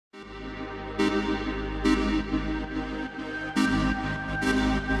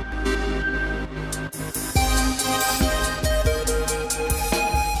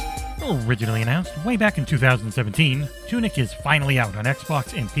Originally announced way back in 2017, TUNIC is finally out on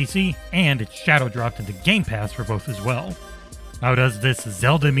Xbox and PC, and it's shadow dropped into Game Pass for both as well. How does this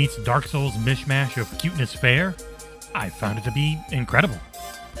Zelda meets Dark Souls mishmash of cuteness fare? I found it to be incredible.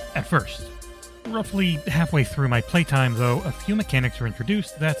 At first. Roughly halfway through my playtime, though, a few mechanics were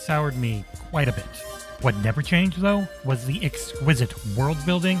introduced that soured me quite a bit. What never changed, though, was the exquisite world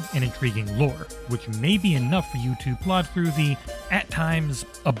building and intriguing lore, which may be enough for you to plod through the, at times,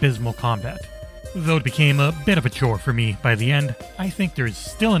 abysmal combat. Though it became a bit of a chore for me by the end, I think there's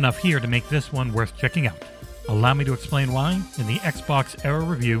still enough here to make this one worth checking out. Allow me to explain why in the XboxEra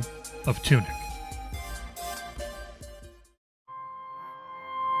review of TUNIC.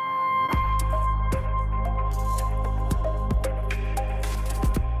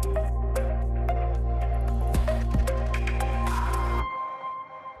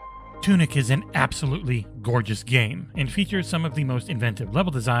 TUNIC is an absolutely gorgeous game, and features some of the most inventive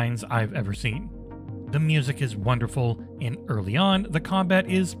level designs I've ever seen. The music is wonderful, and early on, the combat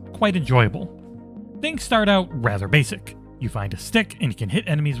is quite enjoyable. Things start out rather basic. You find a stick, and you can hit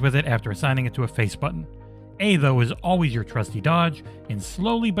enemies with it after assigning it to a face button. A, though, is always your trusty dodge, and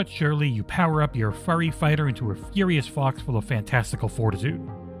slowly but surely you power up your furry fighter into a furious fox full of fantastical fortitude.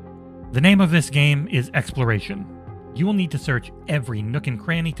 The name of this game is Exploration. You will need to search every nook and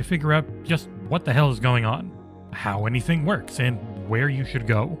cranny to figure out just what the hell is going on, how anything works, and where you should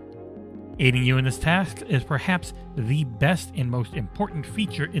go. Aiding you in this task is perhaps the best and most important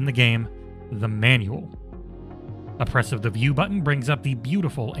feature in the game, the manual. A press of the view button brings up the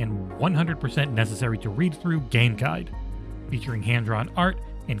beautiful and 100% necessary to read through game guide. Featuring hand-drawn art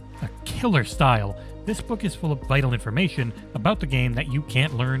and a killer style, this book is full of vital information about the game that you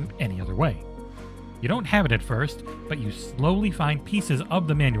can't learn any other way. You don't have it at first, but you slowly find pieces of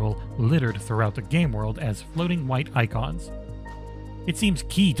the manual littered throughout the game world as floating white icons. It seems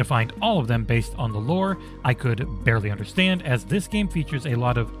key to find all of them based on the lore I could barely understand, as this game features a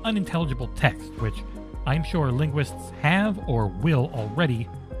lot of unintelligible text, which I'm sure linguists have or will already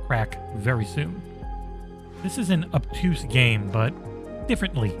crack very soon. This is an obtuse game, but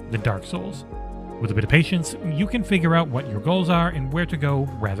differently than Dark Souls. With a bit of patience, you can figure out what your goals are and where to go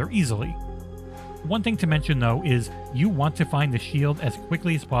rather easily. One thing to mention, though, is you want to find the shield as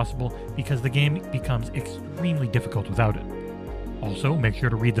quickly as possible because the game becomes extremely difficult without it. Also, make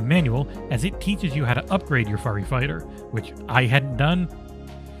sure to read the manual, as it teaches you how to upgrade your furry fighter, which I hadn't done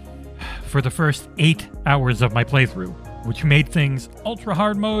for the first 8 hours of my playthrough, which made things ultra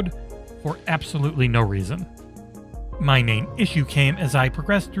hard mode for absolutely no reason. My main issue came as I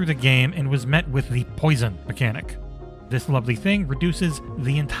progressed through the game and was met with the poison mechanic. This lovely thing reduces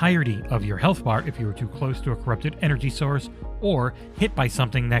the entirety of your health bar if you are too close to a corrupted energy source or hit by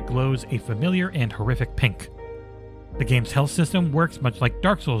something that glows a familiar and horrific pink. The game's health system works much like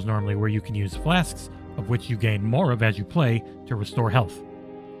Dark Souls normally, where you can use flasks, of which you gain more of as you play, to restore health.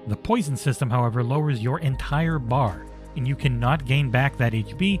 The poison system, however, lowers your entire bar, and you cannot gain back that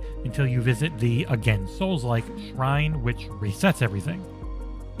HP until you visit the, again Souls-like, shrine, which resets everything.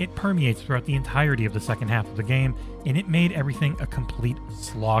 It permeates throughout the entirety of the second half of the game, and it made everything a complete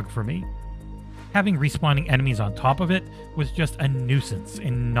slog for me. Having respawning enemies on top of it was just a nuisance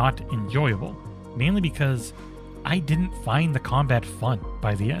and not enjoyable, mainly because I didn't find the combat fun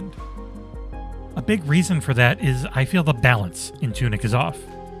by the end. A big reason for that is I feel the balance in TUNIC is off.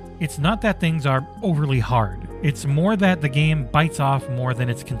 It's not that things are overly hard, it's more that the game bites off more than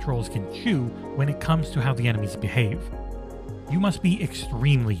its controls can chew when it comes to how the enemies behave. You must be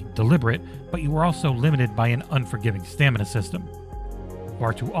extremely deliberate, but you are also limited by an unforgiving stamina system.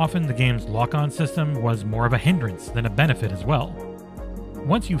 Far too often, the game's lock-on system was more of a hindrance than a benefit as well.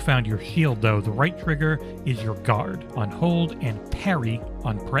 Once you found your shield, though, the right trigger is your guard on hold and parry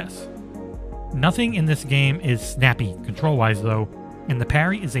on press. Nothing in this game is snappy control-wise, though, and the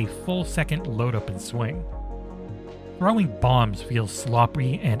parry is a full second load-up and swing. Throwing bombs feels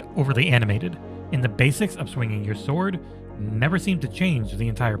sloppy and overly animated, and the basics of swinging your sword never seemed to change the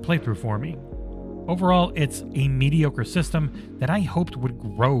entire playthrough for me. Overall, it's a mediocre system that I hoped would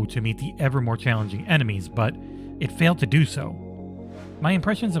grow to meet the ever more challenging enemies, but it failed to do so. My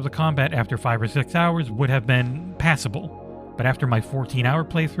impressions of the combat after 5 or 6 hours would have been passable, but after my 14-hour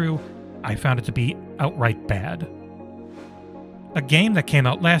playthrough, I found it to be outright bad. A game that came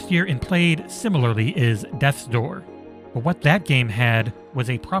out last year and played similarly is Death's Door, but what that game had was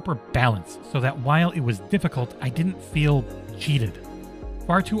a proper balance so that while it was difficult, I didn't feel cheated.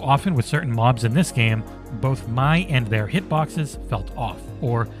 Far too often with certain mobs in this game, both my and their hitboxes felt off,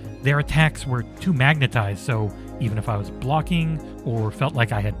 or Their attacks were too magnetized, so even if I was blocking or felt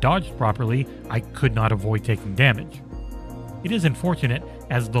like I had dodged properly, I could not avoid taking damage. It is unfortunate,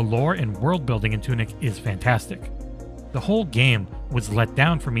 as the lore and world building in Tunic is fantastic. The whole game was let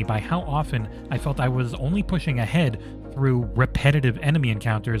down for me by how often I felt I was only pushing ahead through repetitive enemy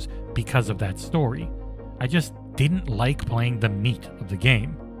encounters because of that story. I just didn't like playing the meat of the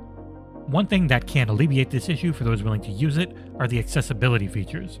game. One thing that can alleviate this issue for those willing to use it are the accessibility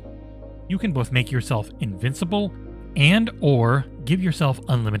features. You can both make yourself invincible and/or give yourself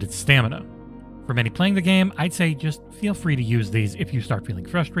unlimited stamina. For many playing the game, I'd say just feel free to use these if you start feeling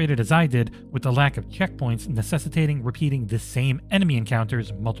frustrated as I did with the lack of checkpoints necessitating repeating the same enemy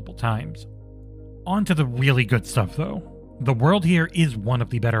encounters multiple times. On to the really good stuff though. The world here is one of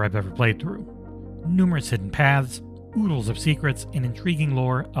the better I've ever played through. Numerous hidden paths, oodles of secrets, and intriguing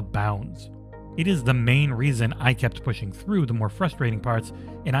lore abounds. It is the main reason I kept pushing through the more frustrating parts,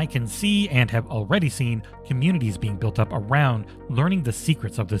 and I can see and have already seen communities being built up around learning the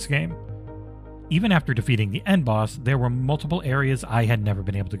secrets of this game. Even after defeating the end boss, there were multiple areas I had never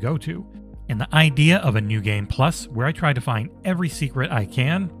been able to go to, and the idea of a new game plus where I try to find every secret I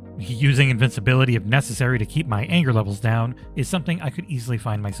can, using invincibility if necessary to keep my anger levels down, is something I could easily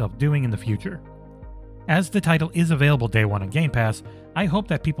find myself doing in the future. As the title is available day one on Game Pass, I hope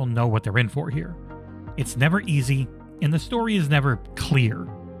that people know what they're in for here. It's never easy, and the story is never clear.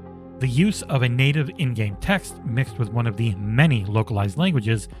 The use of a native in-game text mixed with one of the many localized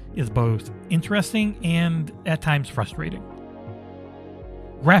languages is both interesting and at times frustrating.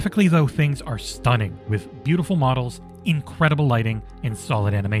 Graphically though, things are stunning, with beautiful models, incredible lighting, and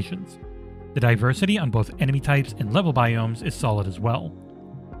solid animations. The diversity on both enemy types and level biomes is solid as well.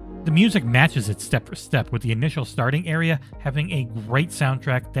 The music matches it step for step, with the initial starting area having a great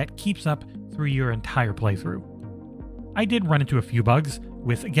soundtrack that keeps up through your entire playthrough. I did run into a few bugs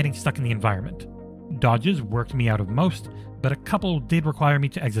with getting stuck in the environment. Dodges worked me out of most, but a couple did require me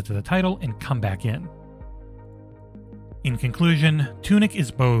to exit to the title and come back in. In conclusion, Tunic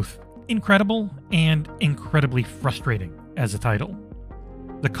is both incredible and incredibly frustrating as a title.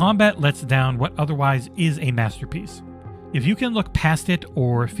 The combat lets down what otherwise is a masterpiece. If you can look past it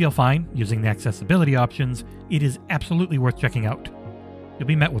or feel fine using the accessibility options, it is absolutely worth checking out. You'll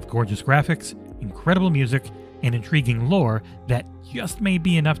be met with gorgeous graphics, incredible music, and intriguing lore that just may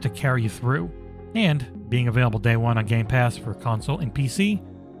be enough to carry you through. And being available day one on Game Pass for console and PC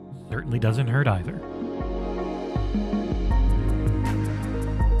certainly doesn't hurt either.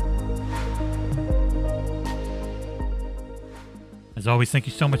 As always, thank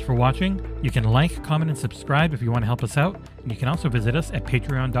you so much for watching. You can like, comment, and subscribe if you want to help us out. And you can also visit us at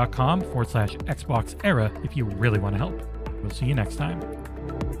patreon.com/XboxEra if you really want to help. We'll see you next time.